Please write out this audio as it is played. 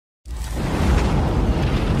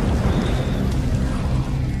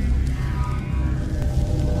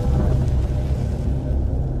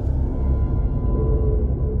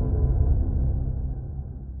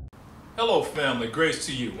Hello family, grace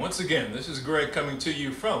to you. Once again, this is Greg coming to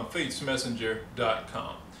you from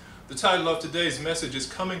FaithsMessenger.com. The title of today's message is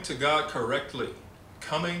Coming to God Correctly.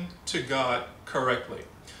 Coming to God Correctly.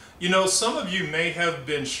 You know, some of you may have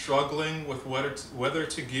been struggling with whether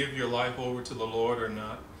to give your life over to the Lord or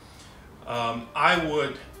not. I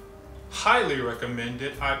would highly recommend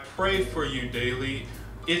it. I pray for you daily.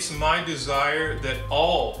 It's my desire that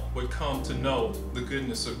all would come to know the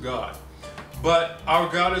goodness of God. But our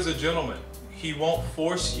God is a gentleman. He won't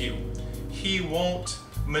force you. He won't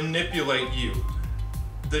manipulate you.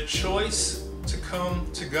 The choice to come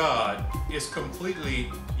to God is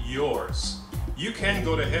completely yours. You can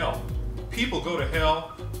go to hell. People go to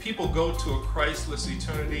hell. People go to a Christless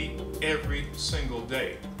eternity every single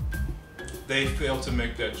day. They fail to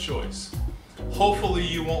make that choice. Hopefully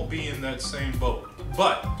you won't be in that same boat.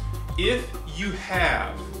 But if you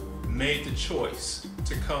have made the choice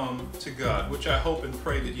to come to God, which I hope and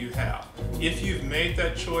pray that you have, if you've made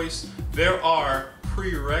that choice, there are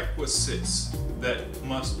prerequisites that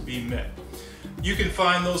must be met. You can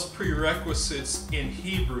find those prerequisites in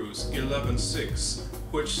Hebrews 11:6,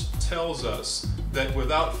 which tells us that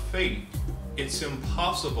without faith it's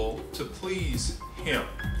impossible to please Him.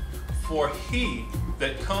 For he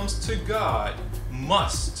that comes to God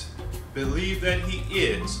must believe that He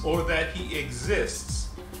is, or that He exists,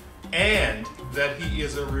 and that He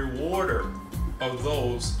is a rewarder of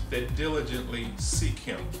those that diligently seek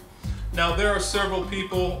Him. Now, there are several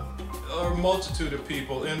people, or a multitude of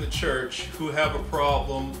people in the church who have a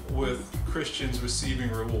problem with Christians receiving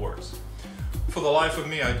rewards. For the life of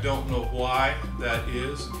me, I don't know why that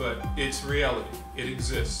is, but it's reality. It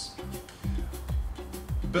exists.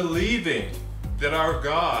 Believing that our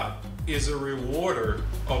God is a rewarder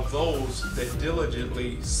of those that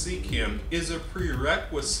diligently seek Him is a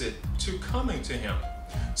prerequisite to coming to Him.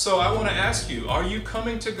 So I want to ask you, are you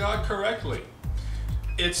coming to God correctly?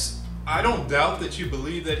 I don't doubt that you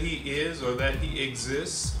believe that He is or that He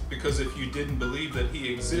exists, because if you didn't believe that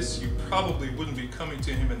He exists, you probably wouldn't be coming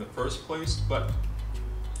to Him in the first place. But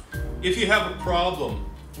if you have a problem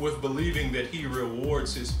with believing that He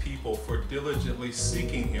rewards His people for diligently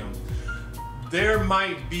seeking Him, there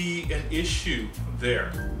might be an issue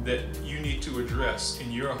there that you need to address in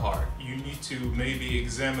your heart. You need to maybe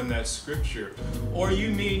examine that scripture, or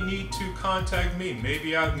you may need to contact me.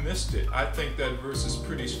 Maybe I've missed it. I think that verse is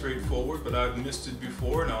pretty straightforward, but I've missed it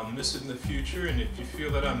before and I'll miss it in the future. And if you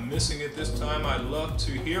feel that I'm missing it this time, I'd love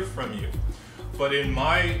to hear from you. But in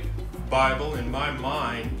my Bible, in my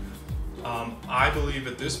mind, I believe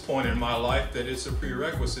at this point in my life that it's a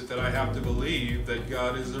prerequisite that I have to believe that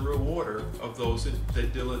God is a rewarder of those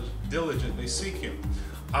that diligently seek Him.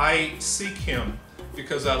 I seek Him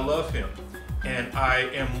because I love Him, and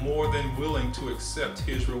I am more than willing to accept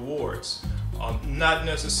His rewards. Not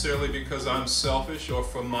necessarily because I'm selfish or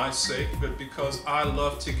for my sake, but because I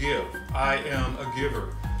love to give. I am a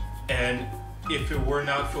giver, and if it were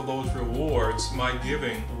not for those rewards, my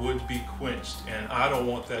giving would be quenched, and I don't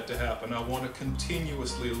want that to happen. I want to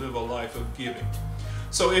continuously live a life of giving.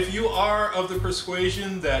 So if you are of the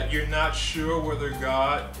persuasion that you're not sure whether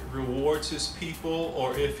God rewards His people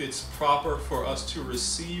or if it's proper for us to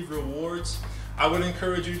receive rewards, I would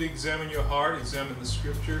encourage you to examine your heart, examine the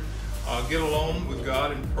scripture, get alone with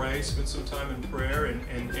God and pray, spend some time in prayer,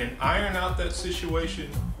 and iron out that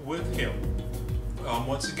situation with Him.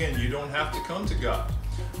 Once again, you don't have to come to God,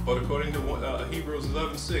 but according to Hebrews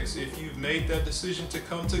 11:6, if you've made that decision to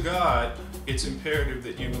come to God, it's imperative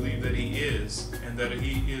that you believe that He is, and that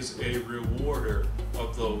He is a rewarder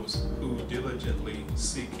of those who diligently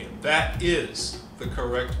seek Him. That is the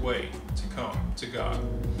correct way to come to God.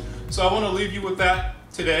 So I want to leave you with that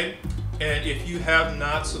today. And if you have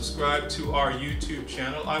not subscribed to our YouTube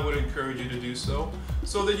channel, I would encourage you to do so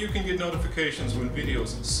that you can get notifications when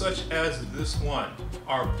videos such as this one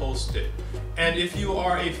are posted. And if you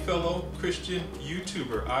are a fellow Christian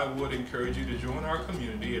YouTuber, I would encourage you to join our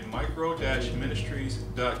community at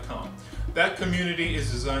micro-ministries.com. That community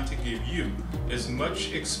is designed to give you as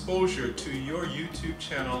much exposure to your YouTube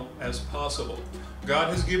channel as possible.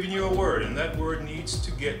 God has given you a word, and that word needs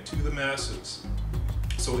to get to the masses.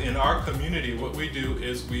 So in our community, what we do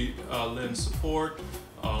is we lend support,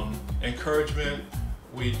 encouragement,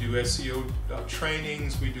 we do SEO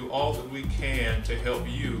trainings, we do all that we can to help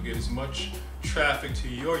you get as much traffic to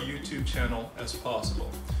your YouTube channel as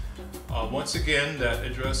possible. Once again, that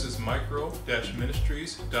address is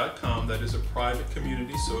micro-ministries.com. That is a private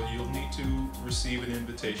community, so you'll need to receive an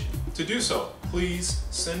invitation. To do so, please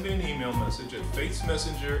send me an email message at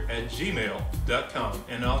FaithsMessenger@gmail.com,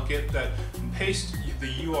 and I'll get that, paste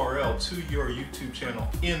the URL to your YouTube channel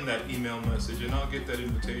in that email message, and I'll get that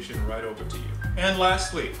invitation right over to you. And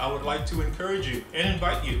lastly, I would like to encourage you and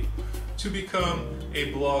invite you to become a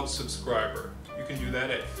blog subscriber. You can do that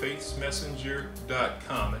at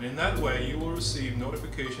FaithsMessenger.com, and in that way you will receive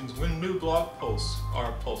notifications when new blog posts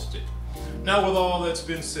are posted. Now, with all that's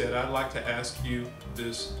been said, I'd like to ask you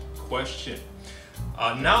this question.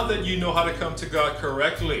 Now that you know how to come to God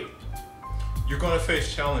correctly, you're going to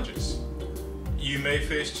face challenges. You may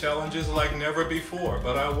face challenges like never before,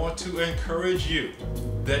 but I want to encourage you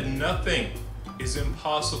that nothing is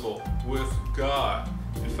impossible with God.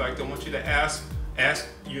 In fact, I want you to ask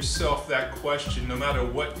yourself that question, no matter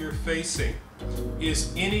what you're facing.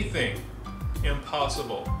 Is anything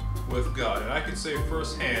impossible with God? And I can say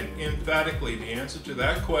firsthand, emphatically, the answer to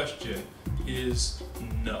that question is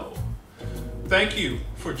no. Thank you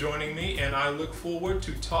for joining me, and I look forward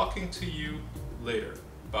to talking to you later.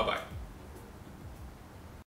 Bye-bye.